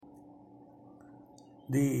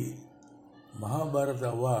The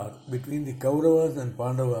Mahabharata war between the Kauravas and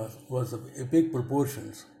Pandavas was of epic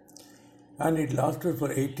proportions, and it lasted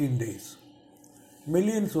for 18 days.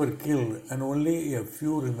 Millions were killed and only a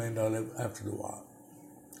few remained alive after the war.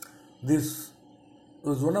 This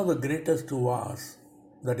was one of the greatest wars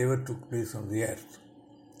that ever took place on the earth.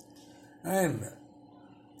 And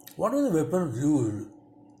what were the weapons used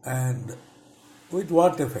and with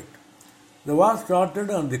what effect? The war started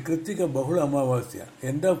on the Kartheeka Bahula Amavasya,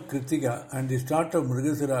 end of Kartheeka and the start of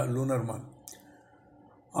Margasira lunar month,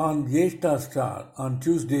 on Jyesta star on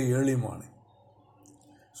Tuesday early morning.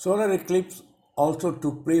 Solar Eclipse also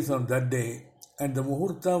took place on that day, and the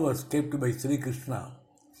Muhurta was kept by SriKrishna.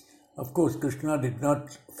 Of course, Krishna did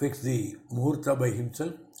not fix the Muhurta by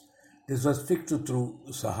himself. This was fixed through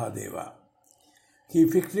Sahadeva. He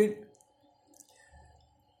fixed it,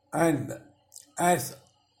 and as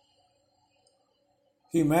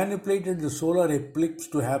he manipulated the solar eclipse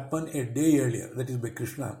to happen a day earlier, that is by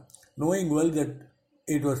Krishna, knowing well that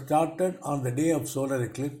it was started on the day of solar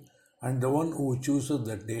eclipse and the one who chooses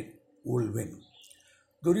that date will win.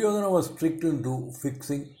 Duryodhana was tricked into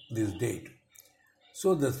fixing this date.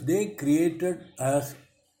 So this day created as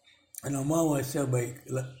an Amavasya by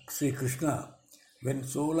SriKrishna when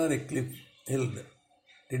solar eclipse held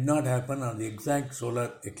did not happen on the exact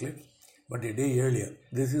solar eclipse but a day earlier.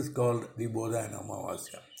 This is called the Bodhayana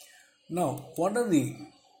Amavasya. Now, what are the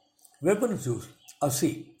weapons used?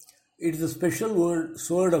 Asi. It is a special word,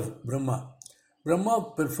 Sword of Brahma.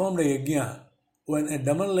 Brahma performed a Yagna when a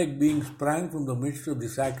demon-like being sprang from the midst of the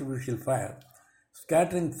sacrificial fire,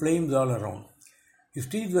 scattering flames all around. His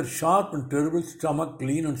teeth were sharp and terrible, stomach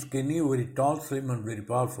lean and skinny, very tall, slim and very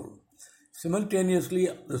powerful. Simultaneously,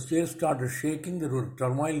 the space started shaking, there were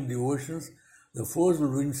turmoil in the oceans, the forceful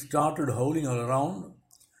winds started howling all around,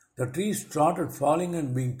 the trees started falling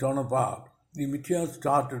and being torn apart, the meteors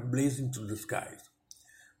started blazing through the skies.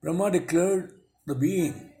 Brahma declared the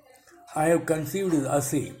being, I have conceived his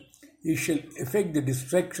Asi. He shall effect the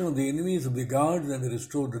destruction of the enemies of the gods and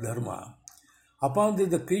restore the Dharma. Upon this,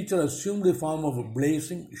 the creature assumed the form of a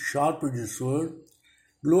blazing, sharp-edged sword,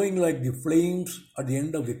 glowing like the flames at the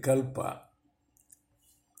end of the Kalpa.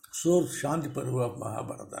 Source Shantiparva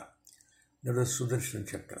Mahabharata. That was Sudarsan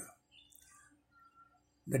Chakra.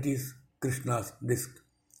 That is Krishna's disc.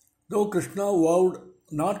 Though Krishna vowed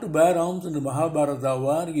not to bear arms in the Mahabharata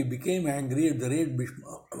war, he became angry at the rate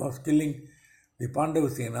Bhishma was killing the Pandava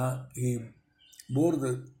Sena. He bore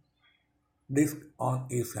the disc on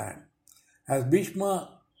his hand. As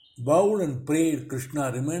Bhishma bowed and prayed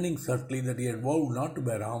Krishna, remaining certainly that he had vowed not to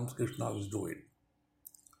bear arms, Krishna was doing.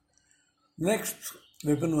 Next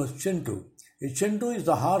weapon was Chentu. A Chentu is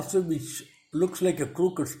the horse which looks like a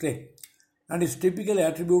crooked stick and is typical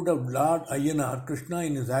attribute of Lord Ayyanar, Krishna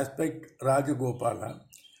in his aspect Rajagopala,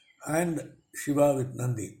 and Shiva with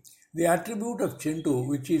Nandi. The attribute of Chentu,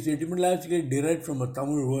 which is etymologically derived from a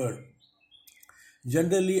Tamil word,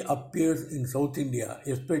 generally appears in South India,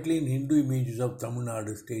 especially in Hindu images of Tamil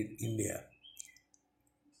Nadu state, India.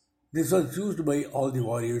 This was used by all the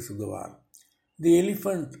warriors of the war. The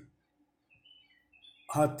elephant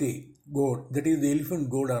Hathi, goat, that is the elephant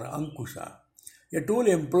goad or Ankusha, a tool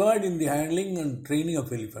employed in the handling and training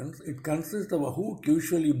of elephants. It consists of a hook,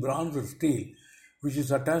 usually bronze or steel, which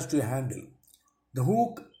is attached to a handle. The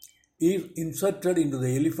hook is inserted into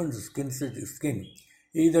the elephant's skin,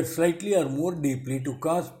 either slightly or more deeply, to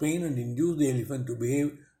cause pain and induce the elephant to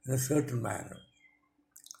behave in a certain manner.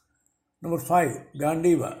 Number 5.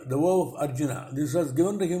 Gandiva, the bow of Arjuna. This was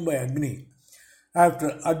given to him by Agni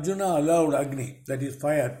after Arjuna allowed Agni, that is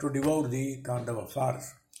fire, to devour the Kandava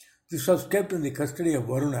Forest. This was kept in the custody of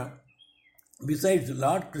Varuna. Besides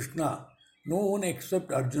Lord Krishna, no one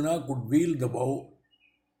except Arjuna could wield the bow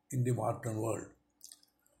in the modern world.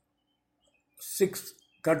 6.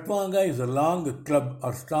 Katvanga is a long club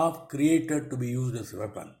or staff created to be used as a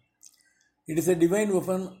weapon. It is a divine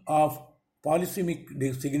weapon of polysemic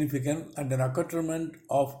significance and an accoutrement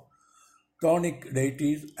of tonic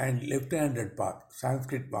deities and left-handed path,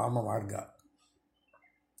 Sanskrit Vama Marga.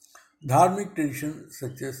 Dharmic traditions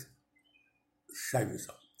such as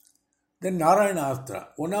Shaivism. Then Narayanastra,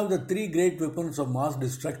 one of the three great weapons of mass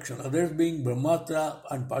destruction, others being Brahmastra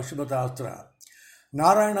and Pasupadastra.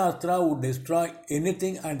 Narayanastra would destroy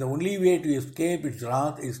anything, and the only way to escape its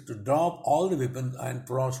wrath is to drop all the weapons and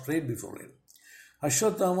prostrate before it.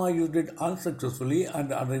 Ashwatthama used it unsuccessfully,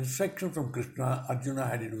 and under instruction from Krishna, Arjuna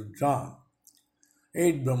had it withdrawn.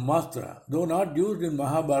 8. Brahmastra. Though not used in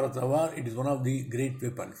Mahabharata war, it is one of the great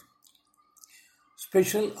weapons.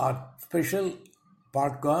 Special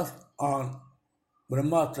podcast on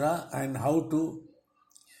Brahmastra and how to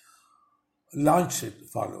launched it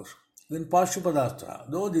follows. Then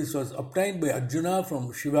Pasupadastra, though this was obtained by Arjuna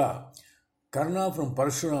from Shiva, Karna from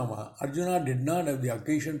Parashurama, Arjuna did not have the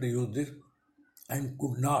occasion to use this and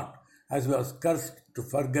could not, as he was cursed to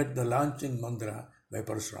forget the launching mantra by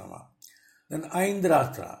Parashurama. Then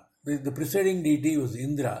Aindrastra, the preceding deity was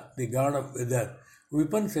Indra, the god of weather.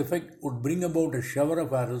 Weapon's effect would bring about a shower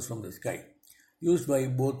of arrows from the sky, used by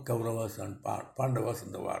both Kauravas and Pandavas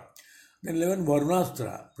in the war. Then 11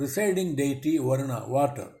 Varunastra, presiding deity Varuna,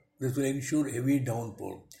 water. This will ensure heavy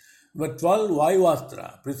downpour. But 12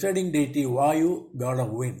 Vayuvastra, presiding deity Vayu, god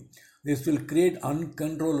of wind. This will create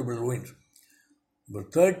uncontrollable winds.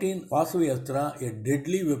 But 13 Vasavyastra, a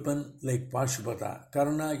deadly weapon like Pashupata.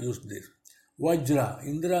 Karna used this. Vajra,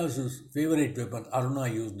 Indra's favorite weapon,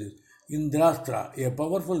 Aruna used this. Indrastra, a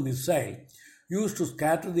powerful missile used to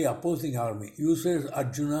scatter the opposing army. Users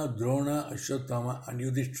Arjuna, Drona, Ashwatthama and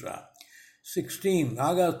Yudhishthira. 16.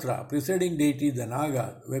 Nagastra, preceding deity the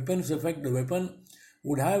Naga. Weapon's effect, the weapon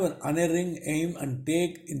would have an unerring aim and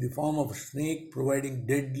take in the form of a snake, providing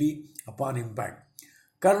deadly upon impact.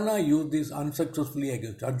 Karna used this unsuccessfully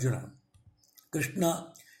against Arjuna.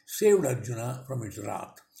 Krishna saved Arjuna from its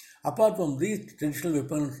wrath. Apart from these traditional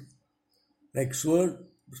weapons like sword,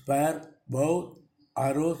 spear, bow,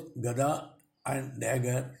 arrows, gada and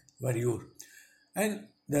dagger were used. And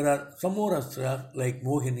there are some more astras like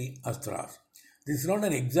Mohini astras. This is not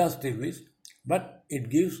an exhaustive list, but it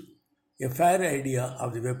gives a fair idea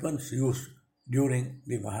of the weapons used during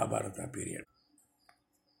the Mahabharata period.